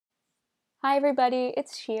Hi everybody,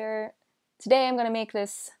 it's Sheer. Today I'm going to make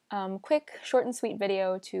this quick, short and sweet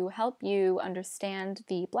video to help you understand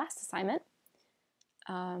the BLAST assignment,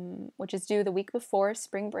 which is due the week before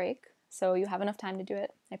spring break, so you have enough time to do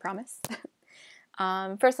it, I promise.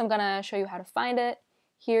 First I'm going to show you how to find it.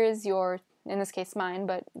 Here's your, in this case mine,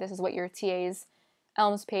 but this is what your TA's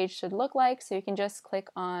ELMS page should look like, so you can just click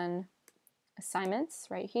on assignments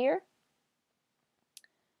right here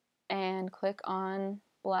and click on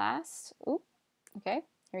BLAST. Ooh, okay,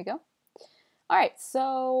 here we go. All right,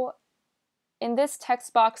 so in this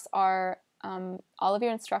text box are all of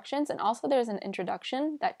your instructions, and also there's an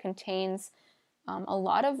introduction that contains a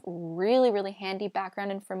lot of really handy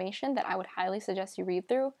background information that I would highly suggest you read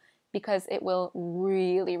through because it will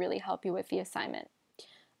really help you with the assignment.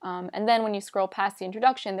 And then when you scroll past the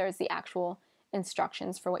introduction, there's the actual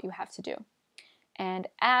instructions for what you have to do. And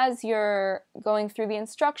as you're going through the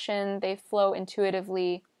instruction, they flow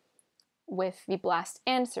intuitively with the BLAST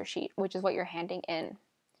answer sheet, which is what you're handing in,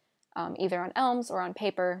 either on ELMS or on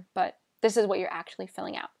paper, but this is what you're actually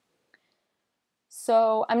filling out.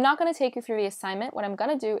 So I'm not going to take you through the assignment. What I'm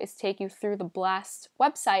going to do is take you through the BLAST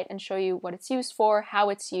website and show you what it's used for, how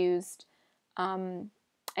it's used, and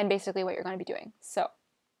basically what you're going to be doing. So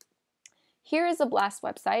here is the BLAST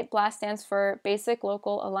website. BLAST stands for Basic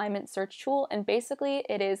Local Alignment Search Tool, and basically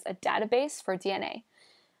it is a database for DNA.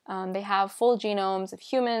 They have full genomes of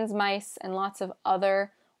humans, mice, and lots of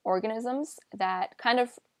other organisms that kind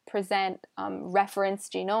of present reference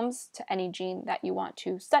genomes to any gene that you want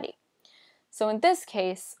to study. So in this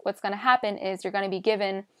case, what's going to happen is you're going to be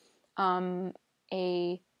given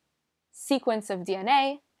a sequence of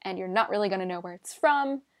DNA, and you're not really going to know where it's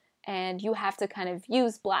from, and you have to kind of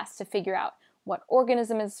use BLAST to figure out what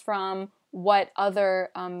organism it's from, what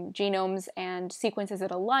other genomes and sequences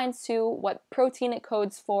it aligns to, what protein it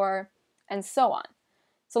codes for, and so on.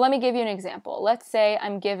 So let me give you an example. Let's say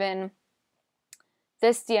I'm given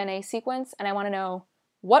this DNA sequence and I want to know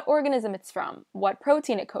what organism it's from, what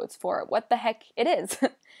protein it codes for, what the heck it is.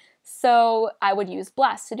 So I would use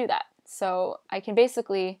BLAST to do that. So I can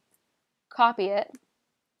basically copy it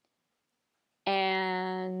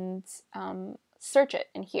and search it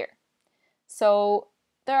in here. So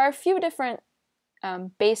there are a few different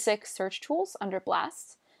basic search tools under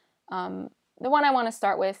BLAST. The one I want to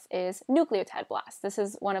start with is nucleotide BLAST. This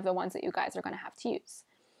is one of the ones that you guys are going to have to use.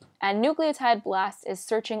 And nucleotide BLAST is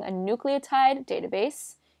searching a nucleotide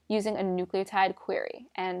database using a nucleotide query.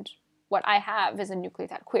 And what I have is a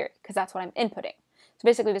nucleotide query because that's what I'm inputting. So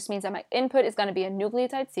basically this means that my input is going to be a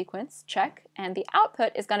nucleotide sequence, check, and the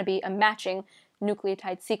output is going to be a matching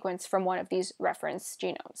nucleotide sequence from one of these reference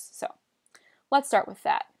genomes. So let's start with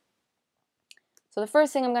that. So the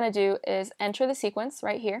first thing I'm going to do is enter the sequence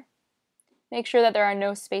right here. Make sure that there are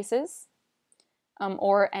no spaces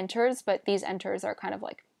or enters, but these enters are kind of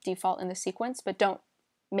like default in the sequence, but don't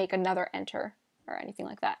make another enter or anything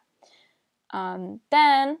like that.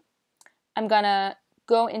 Then I'm going to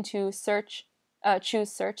go into search,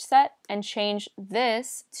 choose search set and change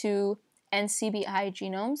this to NCBI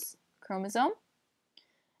genomes chromosome.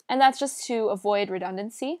 And that's just to avoid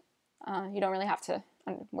redundancy. You don't really have to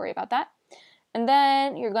worry about that. And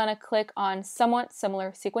then you're going to click on somewhat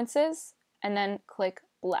similar sequences and then click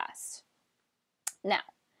BLAST. Now,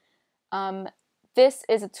 this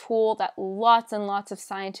is a tool that lots and lots of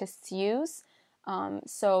scientists use.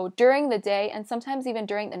 So during the day and sometimes even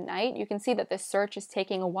during the night, you can see that this search is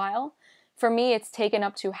taking a while. For me, it's taken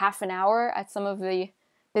up to half an hour at some of the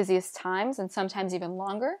busiest times and sometimes even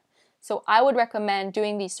longer. So I would recommend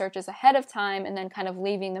doing these searches ahead of time and then kind of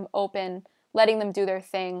leaving them open, letting them do their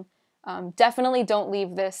thing. Definitely don't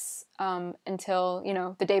leave this until,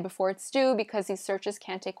 the day before it's due because these searches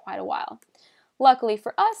can take quite a while. Luckily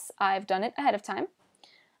for us, I've done it ahead of time.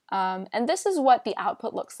 And this is what the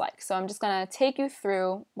output looks like. So I'm just going to take you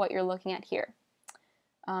through what you're looking at here.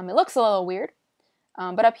 It looks a little weird,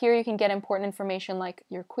 but up here you can get important information like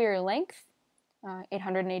your query length,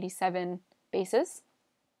 887 bases.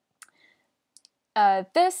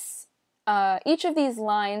 Each of these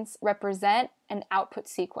lines represent an output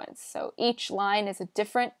sequence. So each line is a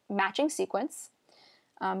different matching sequence.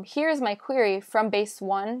 Here's my query from base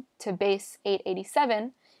 1 to base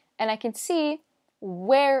 887, and I can see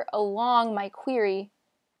where along my query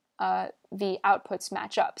the outputs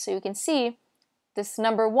match up. So you can see this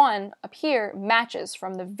number 1 up here matches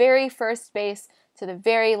from the very first base to the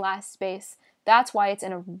very last base. That's why it's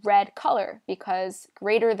in a red color, because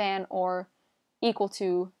greater than or equal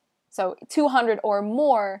to, so 200 or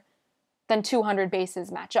more than 200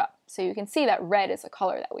 bases match up. So you can see that red is a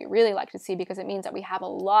color that we really like to see because it means that we have a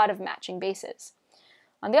lot of matching bases.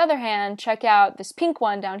 On the other hand, check out this pink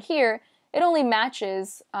one down here. it only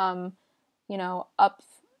matches, you know, up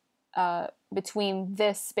between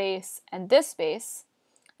this space and this space,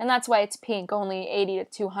 and that's why it's pink. Only 80 to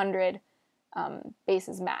 200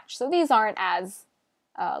 bases match. So these aren't as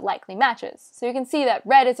likely matches. So you can see that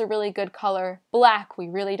red is a really good color. Black we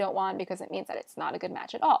really don't want because it means that it's not a good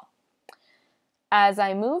match at all. As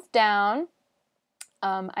I move down,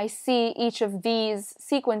 I see each of these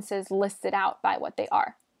sequences listed out by what they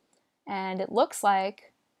are. And it looks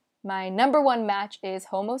like my number one match is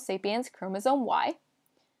Homo sapiens chromosome Y.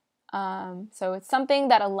 So it's something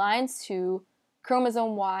that aligns to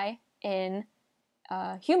chromosome Y in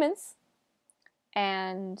humans.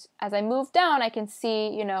 And as I move down, I can see,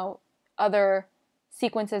 you know, other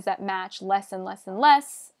sequences that match less and less and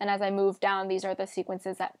less. And as I move down, these are the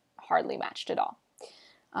sequences that hardly matched at all.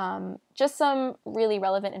 Just some really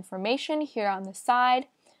relevant information here on the side.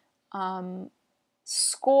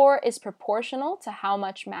 Score is proportional to how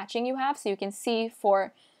much matching you have. So you can see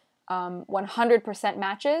for 100%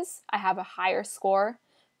 matches, I have a higher score.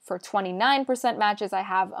 For 29% matches, I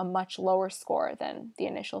have a much lower score than the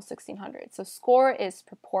initial 1600. So score is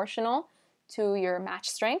proportional to your match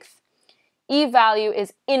strength. E-value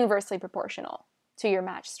is inversely proportional to your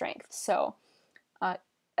match strength. So a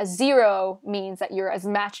 0 means that you're as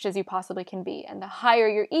matched as you possibly can be, and the higher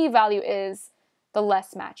your E-value is, the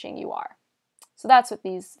less matching you are. So that's what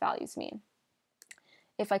these values mean.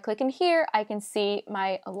 If I click in here, I can see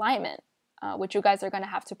my alignment, which you guys are going to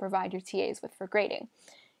have to provide your TAs with for grading.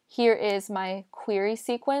 Here is my query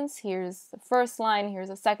sequence. Here's the first line, here's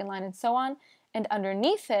the second line, and so on. And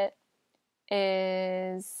underneath it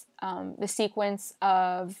is the sequence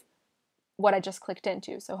of what I just clicked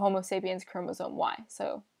into. So Homo sapiens chromosome Y.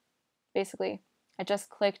 So basically, I just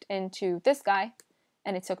clicked into this guy,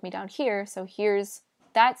 and it took me down here. So here's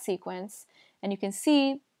that sequence. And you can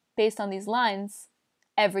see, based on these lines,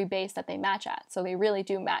 every base that they match at. So they really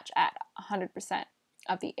do match at 100%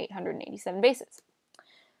 of the 887 bases.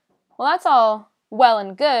 Well, that's all well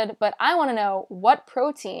and good, but I want to know what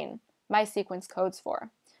protein my sequence codes for.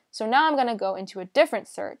 So now I'm going to go into a different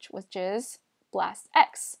search, which is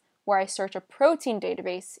BLASTX, where I search a protein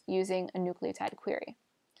database using a nucleotide query.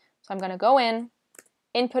 So I'm going to go in,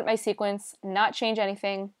 input my sequence, not change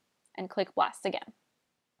anything, and click BLAST again.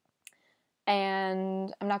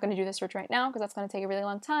 And I'm not going to do this search right now because that's going to take a really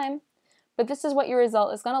long time, but this is what your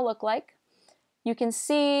result is going to look like. You can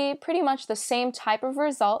see pretty much the same type of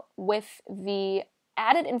result with the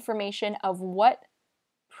added information of what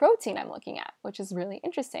protein I'm looking at, which is really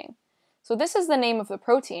interesting. So this is the name of the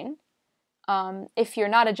protein. If you're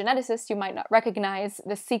not a geneticist, you might not recognize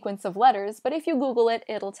the sequence of letters, but if you Google it,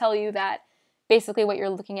 it'll tell you that basically what you're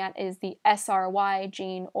looking at is the SRY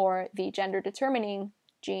gene, or the gender determining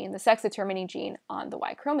gene, the sex determining gene on the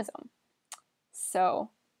Y chromosome. So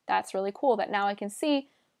that's really cool that now I can see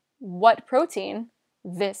what protein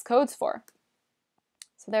this codes for.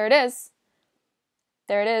 So there it is.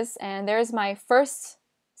 There it is, and there's my first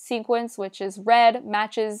sequence, which is red,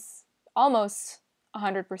 matches almost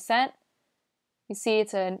 100%. You see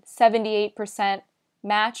it's a 78%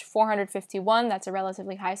 match, 451, that's a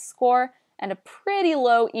relatively high score, and a pretty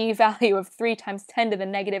low E-value of 3 times 10 to the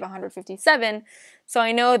negative 157. So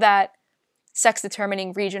I know that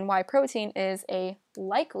sex-determining region Y protein is a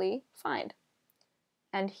likely find.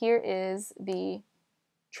 And here is the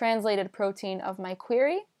translated protein of my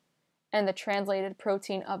query and the translated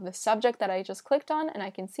protein of the subject that I just clicked on, and I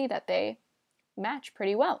can see that they match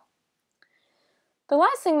pretty well. The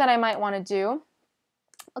last thing that I might want to do,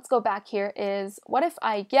 let's go back here, is what if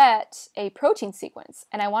I get a protein sequence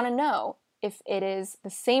and I want to know if it is the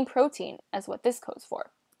same protein as what this codes for?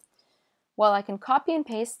 Well, I can copy and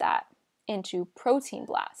paste that into Protein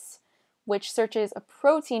BLAST, which searches a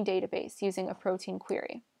protein database using a protein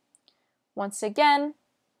query. Once again,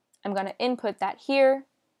 I'm going to input that here,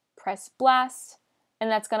 press BLAST, and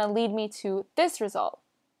that's going to lead me to this result.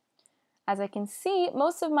 As I can see,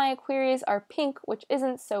 most of my queries are pink, which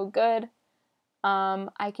isn't so good.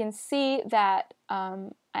 I can see that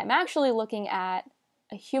I'm actually looking at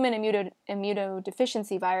a human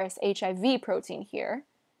immunodeficiency virus, HIV protein here.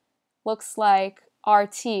 Looks like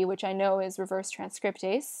RT, which I know is reverse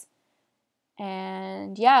transcriptase.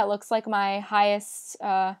 And yeah, it looks like my highest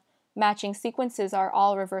matching sequences are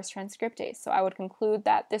all reverse transcriptase. So I would conclude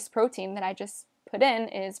that this protein that I just put in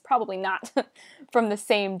is probably not from the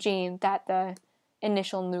same gene that the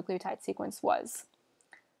initial nucleotide sequence was.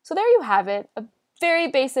 So there you have it, a very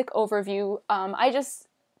basic overview. I just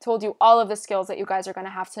told you all of the skills that you guys are going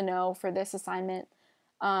to have to know for this assignment.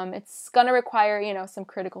 It's going to require, some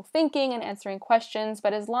critical thinking and answering questions,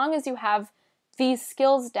 but as long as you have these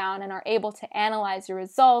skills down and are able to analyze your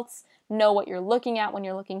results, know what you're looking at when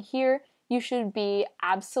you're looking here, you should be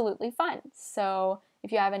absolutely fine. So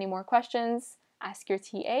if you have any more questions, ask your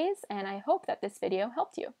TAs, and I hope that this video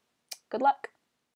helped you. Good luck.